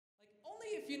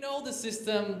you know the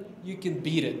system, you can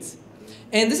beat it.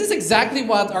 And this is exactly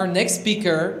what our next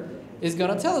speaker is going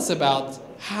to tell us about.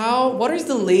 What is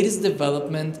the latest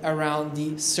development around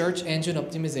the search engine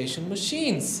optimization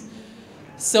machines?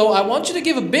 So I want you to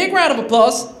give a big round of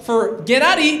applause for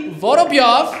Genaddy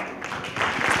Vorobyov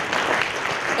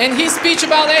and his speech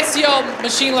about SEO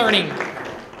machine learning.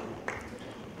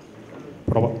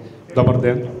 Добър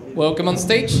ден. Welcome on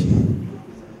stage.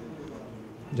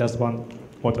 Just one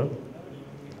water.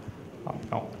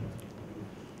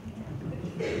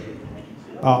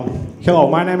 Hello,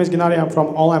 my name is Genaddy. I'm from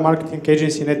online marketing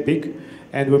agency Netpeak,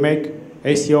 and we make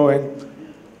SEO and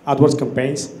AdWords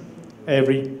campaigns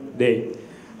every day.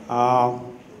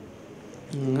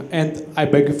 And I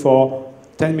beg for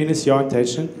 10 minutes your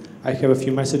attention. I have a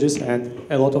few messages and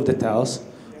a lot of details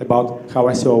about how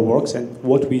SEO works and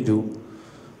what we do.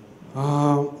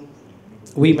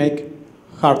 We make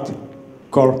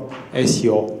hardcore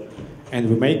SEO, and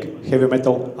we make heavy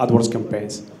metal AdWords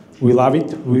campaigns. We love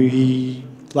it, we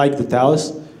like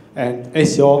details, and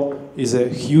SEO is a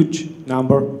huge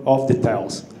number of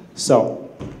details. So,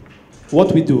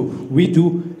 what we do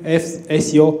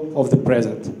SEO of the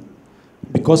present,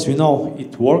 because we know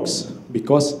it works,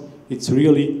 because it's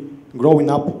really growing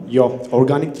up your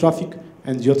organic traffic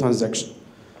and your transaction.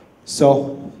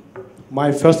 So,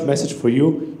 my first message for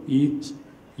you is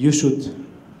you should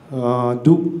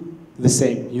do the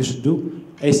same. You should do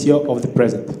SEO of the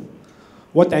present.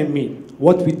 What I mean,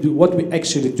 what we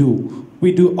actually do,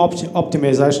 we do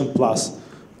optimization plus.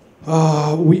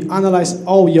 We analyze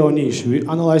all your niche, we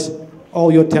analyze all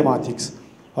your thematics,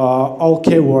 all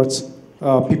keywords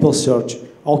people search,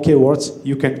 all keywords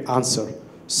you can answer.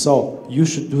 So you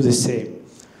should do the same.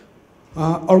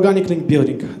 Organic link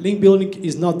building. Link building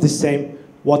is not the same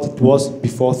what it was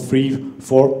before 3,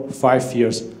 4, 5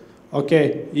 years.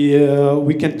 Okay,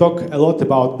 we can talk a lot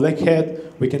about black hat,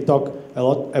 we can talk a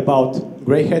lot about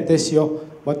gray hat SEO,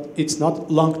 but it's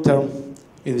not long-term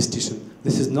investigation.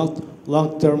 This is not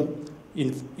long-term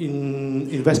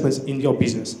investments in your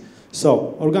business.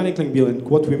 So, organic link building,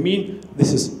 what we mean,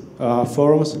 this is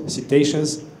forums,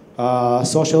 citations,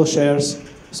 social shares,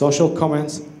 social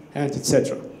comments, and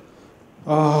etc.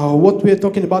 What we are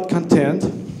talking about content,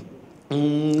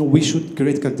 we should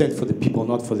create content for the people,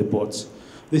 not for the bots.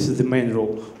 This is the main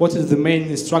rule. What is the main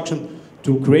instruction?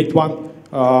 To create one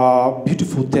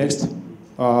beautiful text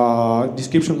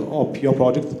description of your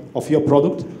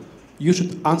product. You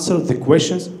should answer the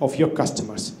questions of your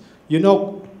customers. You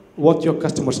know what your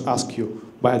customers ask you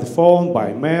by the phone,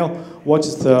 by mail. What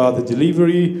is the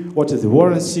delivery? What is the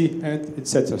warranty, and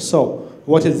etc. So,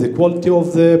 what is the quality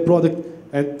of the product,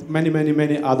 and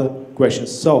many other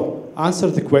questions. So, answer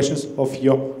the questions of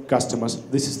your customers.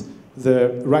 This is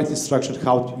the right instruction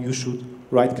how you should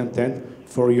write content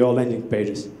for your landing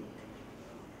pages.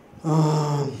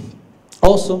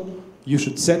 Also, you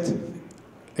should set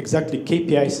exactly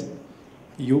KPIs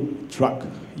you track.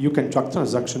 You can track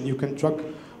transaction, you can track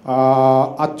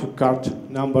add to cart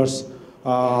numbers,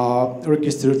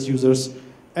 registered users,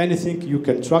 anything you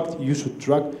can track, you should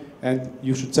track, and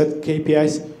you should set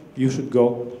KPIs you should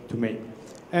go to make.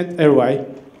 And ROI,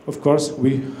 of course,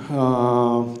 we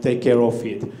take care of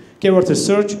it. Keyword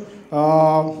research,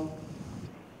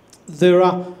 there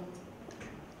are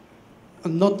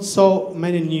not so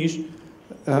many niches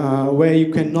where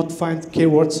you cannot find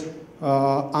keywords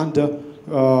under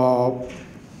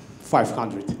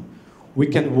 500. We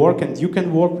can work, and you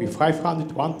can work with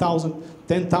 500, 1,000,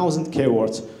 10,000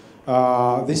 keywords.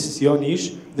 This is your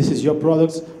niche, this is your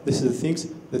products, this is the things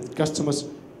that customers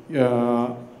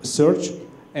search,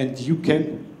 and you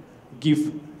can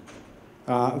give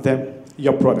them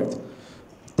your product.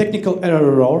 Technical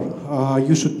error,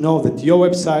 you should know that your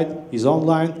website is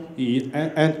online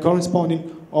and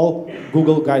corresponding all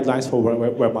Google guidelines for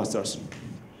webmasters.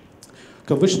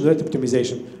 Conversion rate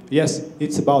optimization. Yes,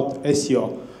 it's about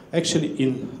SEO. Actually,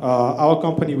 in our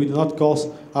company, we do not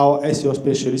call our SEO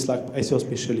specialists like SEO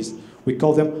specialists. We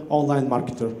call them online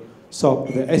marketer. So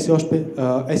the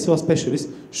SEO specialist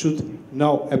should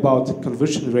know about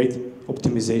conversion rate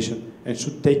optimization and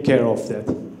should take care of that.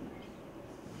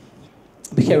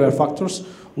 Behavior factors,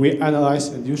 we analyze,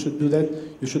 and you should do that.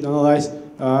 You should analyze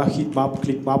heat map,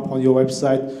 click map on your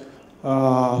website,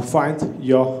 find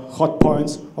your hot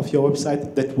points of your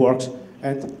website that works,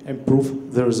 and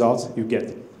improve the results you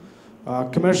get.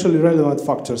 Commercially relevant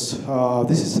factors.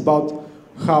 This is about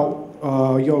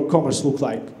how your commerce look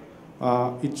like.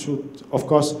 It should, of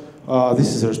course,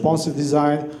 this is a responsive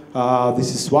design,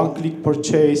 this is one-click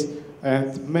purchase,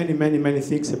 and many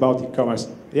things about e-commerce.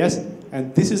 Yes,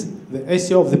 and this is the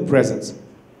SEO of the present.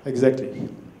 Exactly.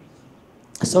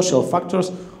 Social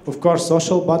factors, of course,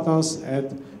 social buttons,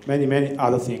 and many, many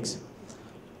other things.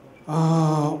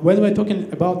 When we're talking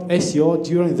about SEO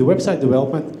during the website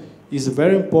development, is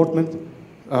very important.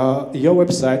 Your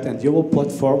website and your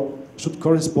platform should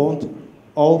correspond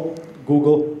all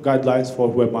Google guidelines for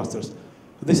webmasters.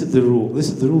 This is the rule. This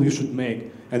is the rule you should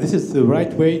make, and this is the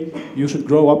right way you should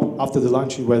grow up after the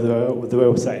launching with the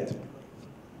website.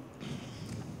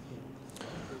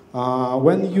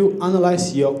 When you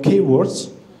analyze your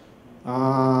keywords,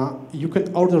 you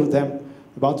can order them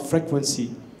about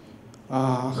frequency,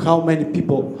 how many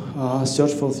people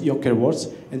search for your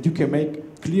keywords, and you can make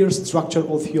clear structure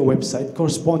of your website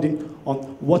corresponding on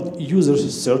what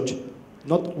users search,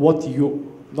 not what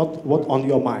on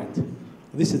your mind.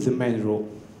 This is the main rule.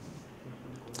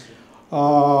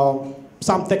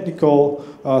 Some technical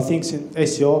things in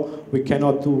SEO we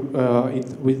cannot do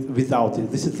without it.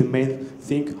 This is the main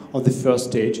thing on the first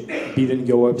stage, building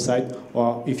your website,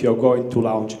 or if you're going to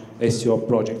launch SEO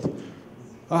project.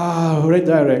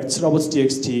 Redirects,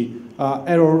 robots.txt,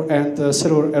 error and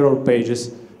server error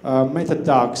pages, meta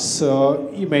tags,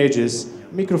 images,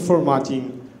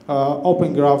 microformatting,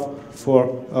 open graph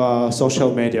for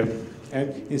social media,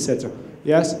 and etc.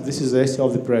 Yes, this is the SEO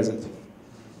of the present.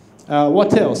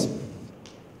 What else?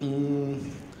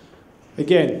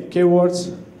 Again,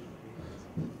 keywords,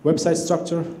 website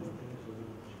structure,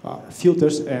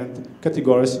 filters and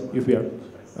categories if we are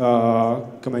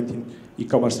commenting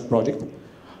e-commerce project.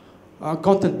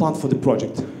 Content plan for the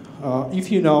project.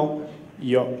 If you know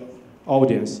your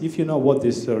audience, if you know what they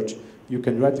search, you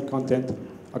can write the content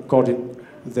according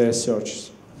to their searches.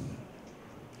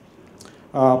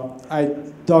 I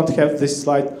don't have this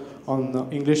slide on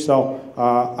English, so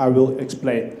I will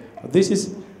explain. This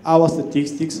is our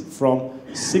statistics from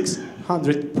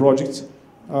 600 projects.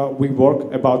 We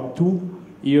work about 2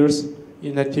 years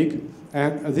in Netpeak,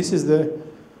 and this is the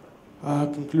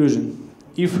conclusion.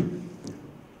 If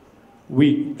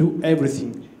we do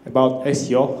everything about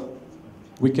SEO,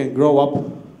 we can grow up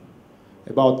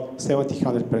about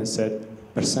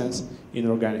 70-100% in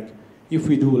organic. If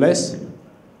we do less,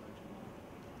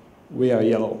 we are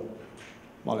yellow,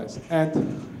 more or less, and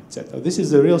etc. This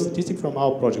is the real statistic from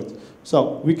our project.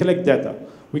 So we collect data.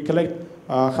 We collect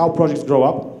how projects grow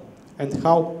up and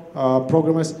how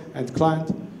programmers and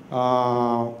client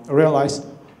realize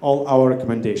all our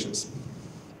recommendations.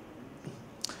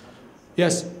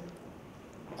 Yes,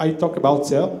 I talk about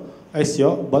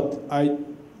SEO, but I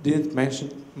didn't mention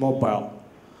mobile.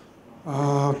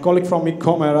 Colleague from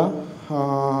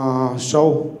eCommCongress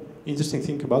show interesting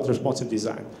thing about responsive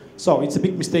design. So it's a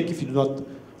big mistake if you do not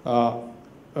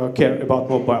care about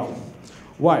mobile.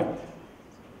 Why?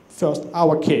 First,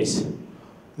 our case.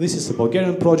 This is a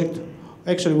Bulgarian project.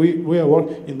 Actually, we are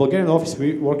working in Bulgarian office.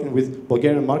 We're working with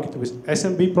Bulgarian market with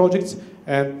SMB projects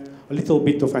and a little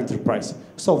bit of enterprise.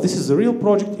 So this is a real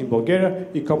project in Bulgaria,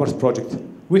 e-commerce project.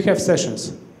 We have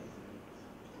sessions.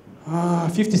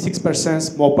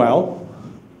 56% mobile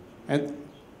and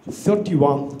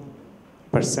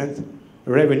 31%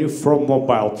 revenue from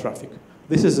mobile traffic.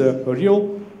 This is a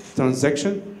real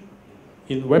transaction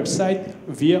in website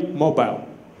via mobile.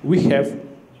 We have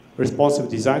responsive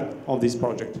design on this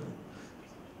project.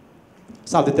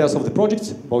 Some details of the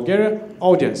project. Bulgaria,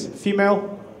 audience,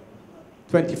 female,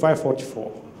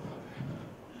 25-44.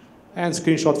 And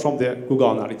screenshot from the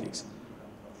Google Analytics.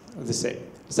 The same.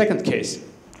 Second case.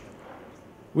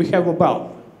 We have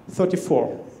mobile,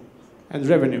 34, and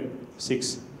revenue,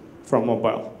 6 from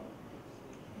mobile.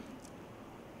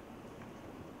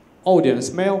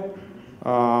 Audience, male,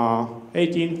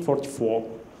 18-44.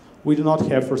 We do not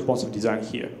have responsive design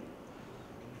here.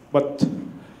 But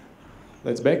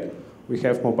let's back. We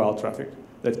have mobile traffic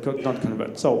that could not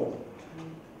convert. So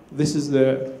this is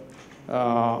the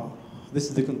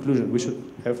conclusion. We should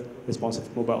have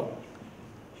responsive mobile.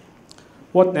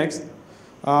 What next?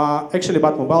 Actually,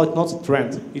 about mobile, it's not a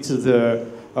trend. It's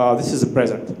this is the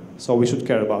present. So we should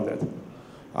care about that.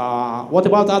 What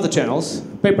about other channels?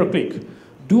 Pay-per-click.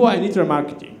 Do I need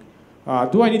remarketing?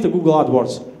 Do I need a Google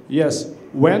AdWords? Yes.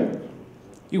 When?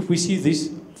 If we see this,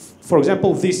 for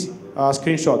example, this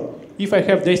screenshot. If I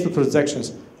have days to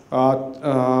transactions,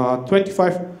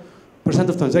 25%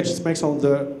 of transactions makes on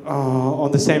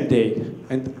the same day,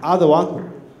 and other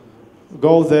one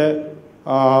go the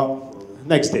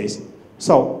next days.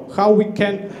 So how we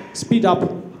can speed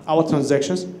up our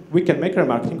transactions? We can make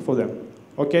remarketing for them.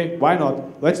 Okay, why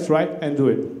not? Let's try and do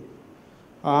it.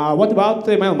 What about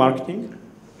email marketing?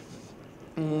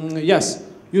 Yes,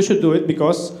 you should do it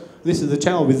because this is the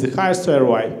channel with the highest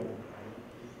ROI.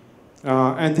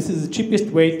 And this is the cheapest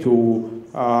way to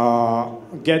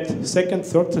get second,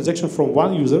 third transaction from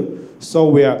one user. So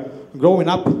we are growing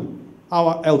up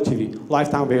our LTV,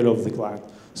 lifetime value of the client.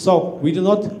 So we do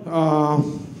not,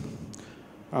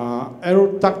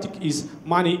 error tactic is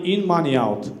money in, money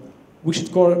out. We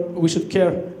should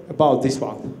care about this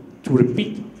one, to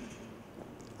repeat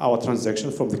our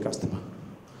transaction from the customer.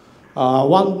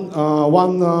 One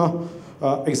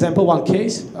example, one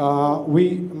case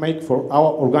we make for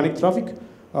our organic traffic.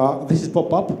 This is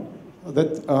pop-up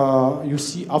that you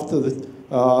see after the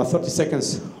 30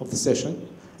 seconds of the session,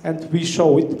 and we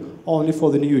show it only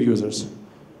for the new users.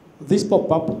 This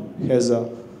pop-up has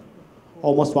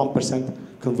almost 1%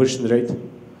 conversion rate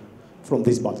from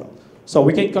this button. So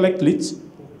we can collect leads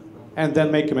and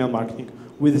then make email marketing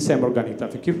with the same organic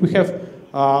traffic. If we have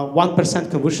 1%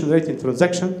 conversion rate in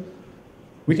transaction,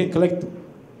 we can collect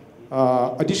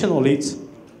additional leads,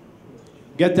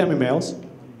 get them emails,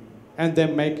 and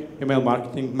then make email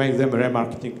marketing, make them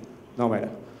remarketing, no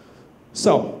matter.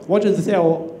 So, what is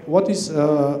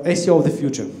SEO of the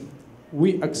future?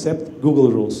 We accept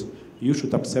Google rules. You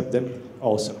should accept them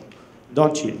also.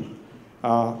 Don't cheat.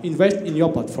 Invest in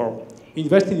your platform.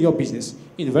 Invest in your business.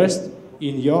 Invest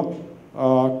in your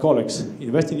colleagues.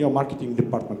 Invest in your marketing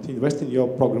department. Invest in your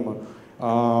programmer.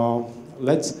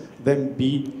 Let them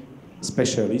be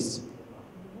specialists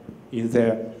in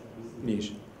their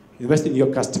niche. Invest in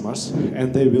your customers,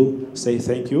 and they will say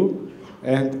thank you.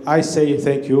 And I say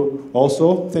thank you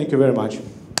also. Thank you very much.